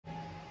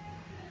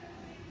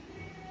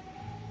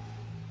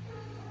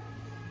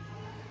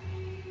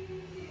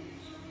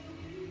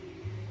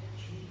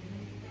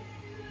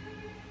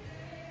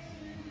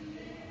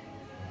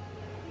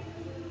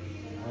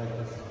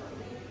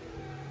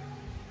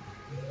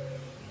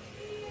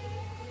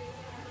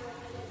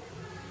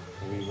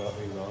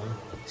re-rolling?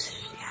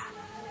 Yeah.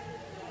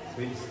 So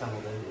we just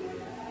stumbled in.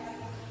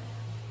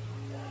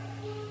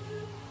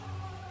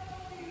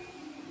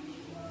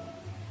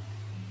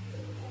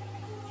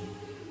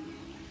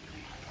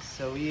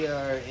 So we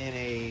are in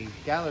a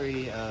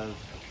gallery of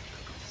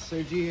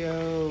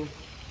Sergio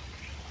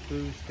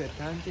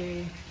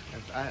Bustamante.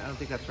 I don't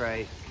think that's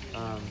right.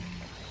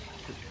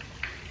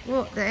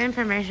 Well, the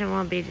information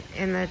will be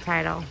in the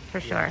title for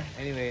sure.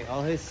 Anyway,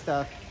 all his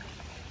stuff.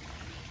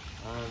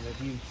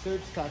 If you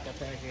search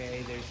Tlaquepaque,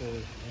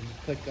 and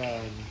click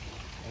on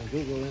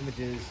Google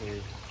Images or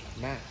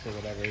Maps or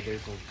whatever,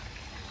 there's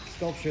a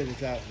sculpture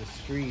that's out in the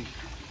street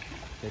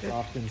that's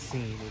often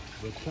seen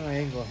with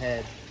triangle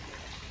head.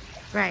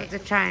 Right, the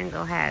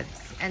triangle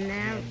heads. And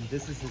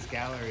this is his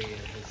gallery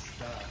of his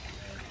stuff.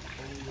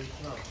 And holy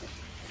smokes.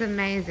 It's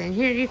amazing.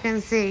 Here you can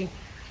see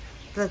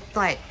the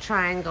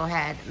triangle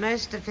head.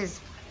 Most of his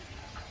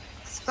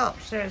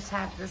sculptures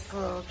have this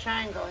little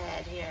triangle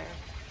head here.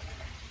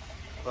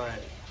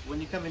 But when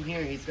you come in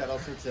here, he's got all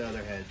sorts of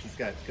other heads. He's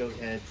got goat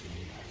heads and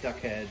duck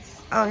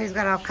heads. Oh, he's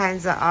got all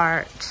kinds of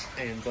art.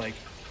 And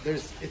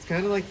it's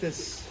kind of like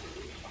this.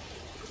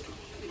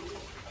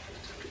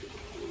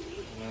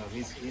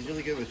 He's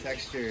really good with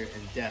texture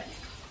and depth.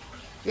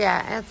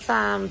 Yeah, it's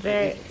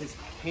very. His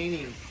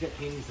paintings, he's got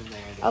paintings in there.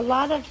 A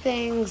lot of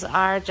things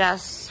are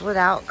just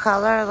without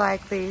color,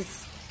 like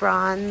these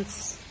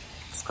bronze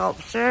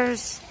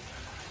sculptures.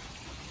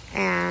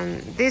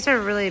 And these are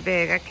really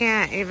big. I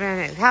can't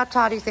even. How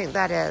tall do you think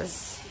that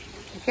is?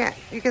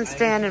 You can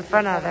stand in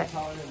front of it.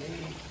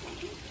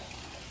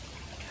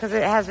 Because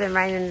it has been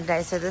raining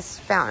today, so this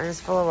fountain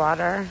is full of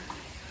water.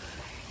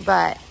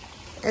 But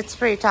it's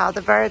pretty tall.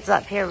 The birds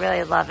up here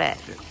really love it.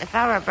 If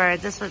I were a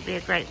bird, this would be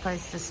a great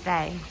place to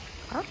stay.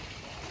 Oh.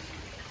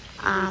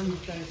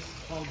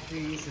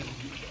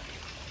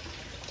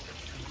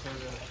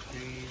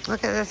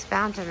 Look at this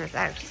fountain. It's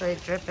actually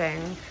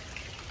dripping.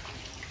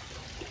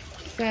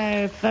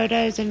 So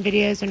photos and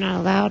videos are not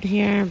allowed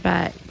here,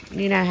 but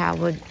you know how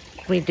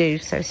we do,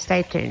 so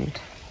stay tuned.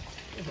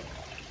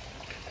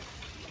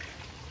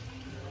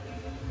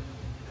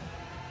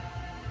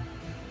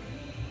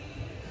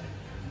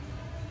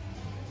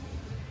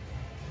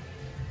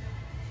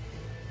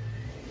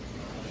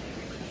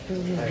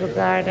 This is the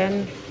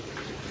garden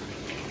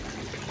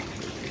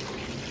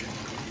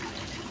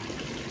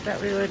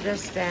that we were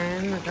just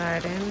in, the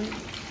garden.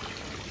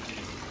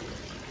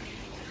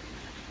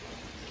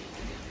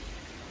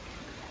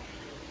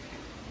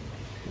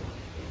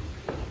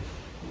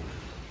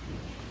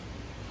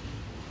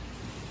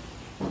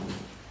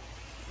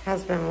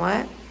 Has been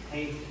what?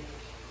 Painted.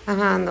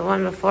 And the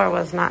one before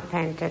was not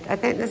painted. I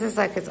think this is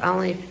I've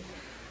only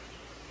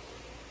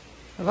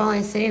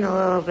seen a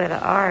little bit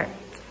of art.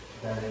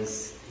 That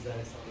is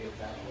something of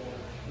that one.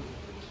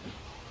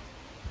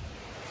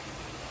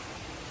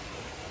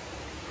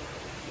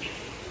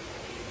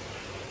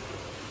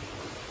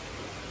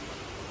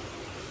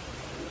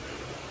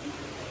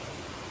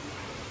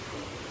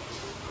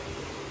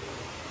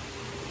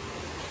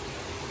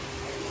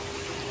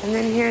 And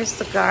then here's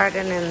the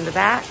garden in the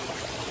back.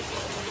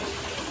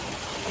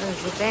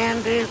 There's the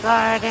bamboo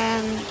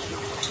garden.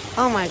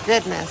 Oh my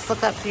goodness,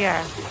 look up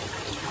here.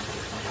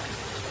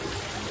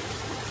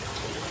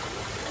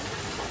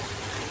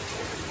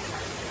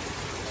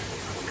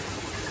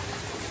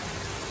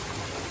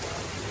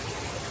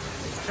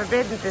 It's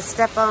forbidden to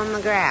step on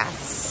the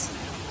grass.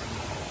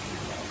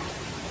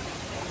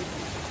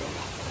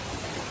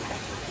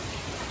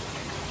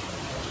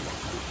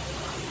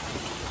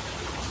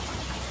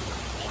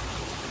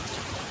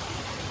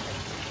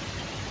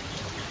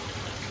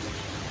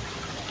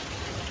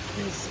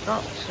 These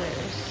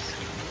sculptures.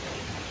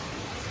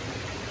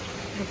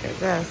 Look at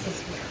this. This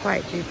is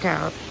quite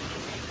detailed.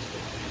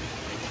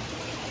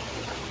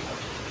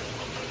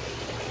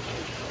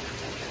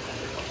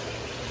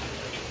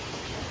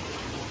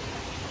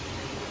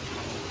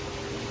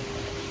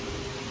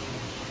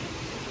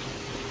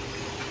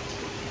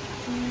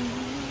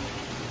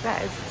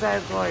 That is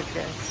so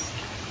gorgeous.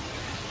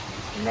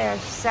 And they're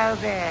so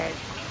big.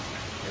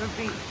 It would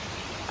be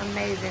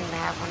amazing to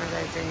have one of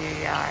those in your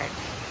yard.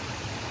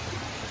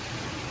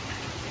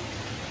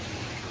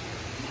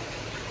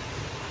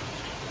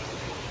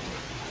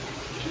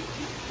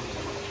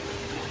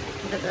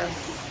 Look at this.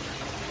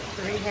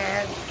 3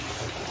 heads.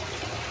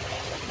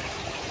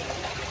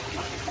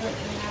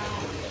 Sitting out.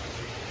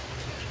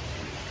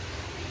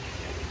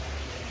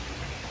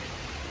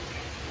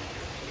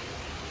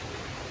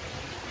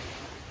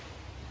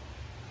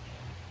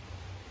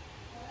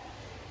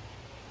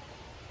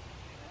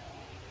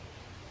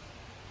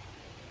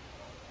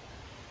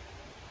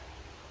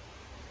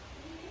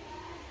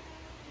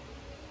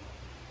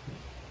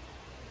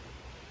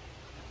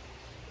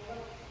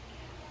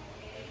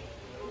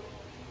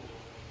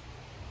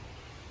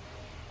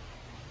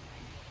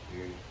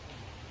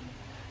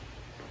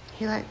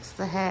 He likes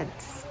the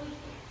heads.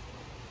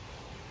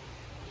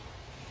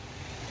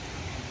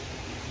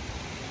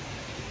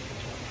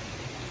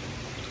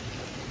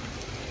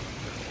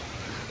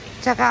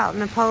 Check out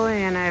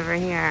Napoleon over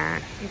here.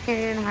 You can't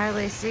even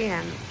hardly see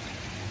him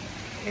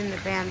in the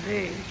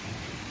bamboo.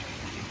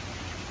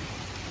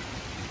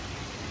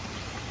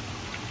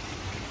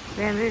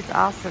 Bamboo's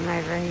awesome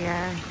over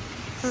here.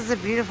 This is a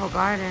beautiful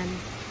garden.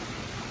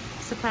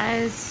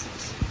 Surprised.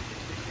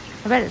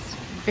 I bet it's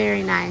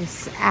very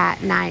nice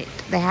at night.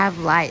 They have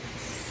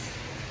lights.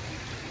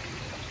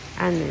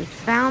 And these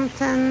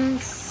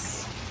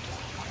fountains.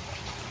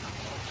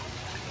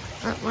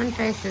 Oh, one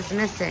face is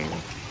missing.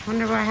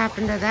 Wonder what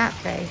happened to that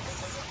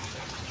face.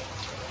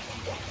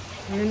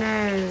 Who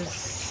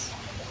knows?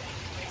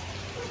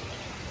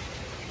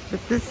 But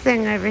this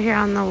thing over here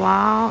on the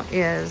wall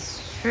is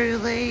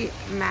truly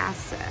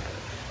massive.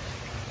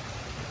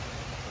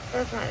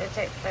 That's not to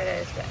take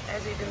photos, but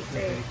as you can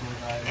see,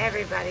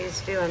 everybody's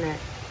doing it.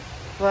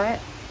 What?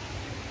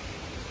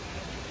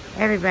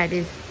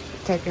 Everybody's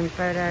taking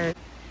photos.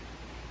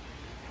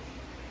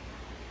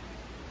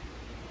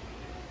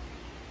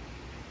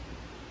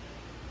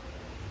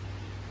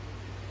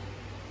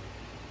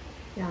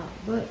 Now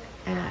look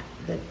at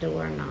the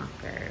door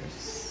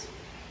knockers.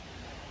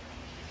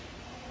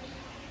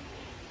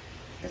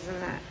 Isn't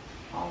that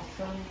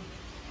awesome?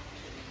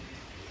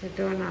 The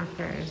door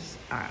knockers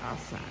are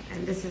awesome.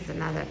 And this is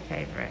another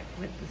favorite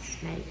with the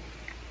snake.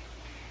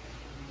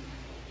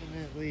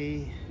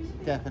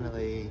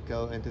 Definitely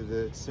go into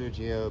the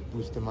Sergio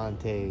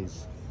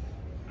Bustamante's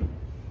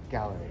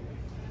gallery.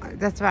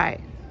 That's right.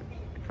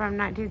 From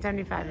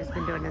 1975, he's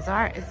been doing his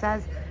art. It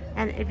says,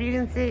 and if you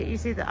can see it, you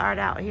see the art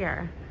out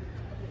here.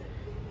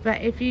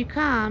 But if you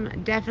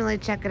come, definitely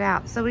check it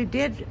out. So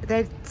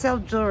they sell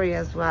jewelry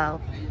as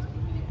well.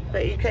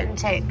 But you couldn't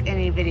take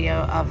any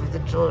video of the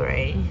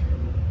jewelry.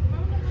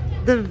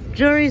 The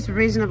jewelry's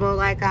reasonable.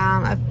 Like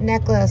a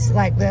necklace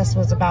like this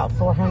was about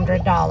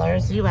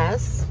 $400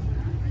 US.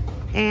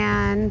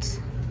 And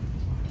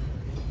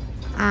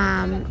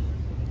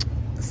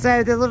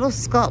so the little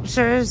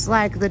sculptures,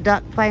 like the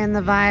duck playing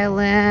the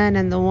violin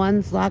and the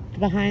ones locked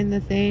behind the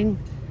thing,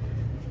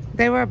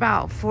 they were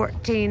about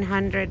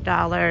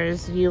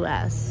 $1,400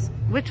 US,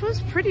 which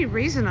was pretty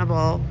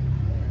reasonable.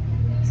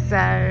 So,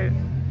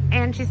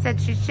 and she said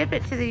she'd ship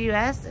it to the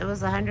US. It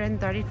was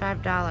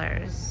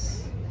 $135.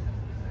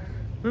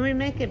 When we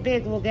make it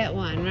big, we'll get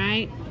one,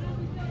 right?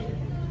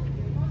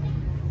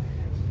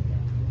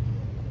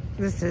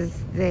 This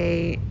is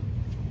the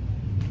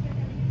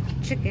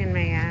chicken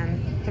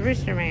man, the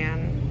rooster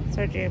man,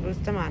 Sergio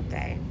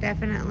Bustamante.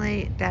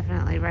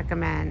 Definitely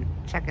recommend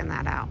checking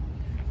that out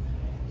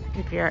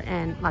if you're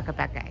in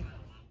Tlaquepaque.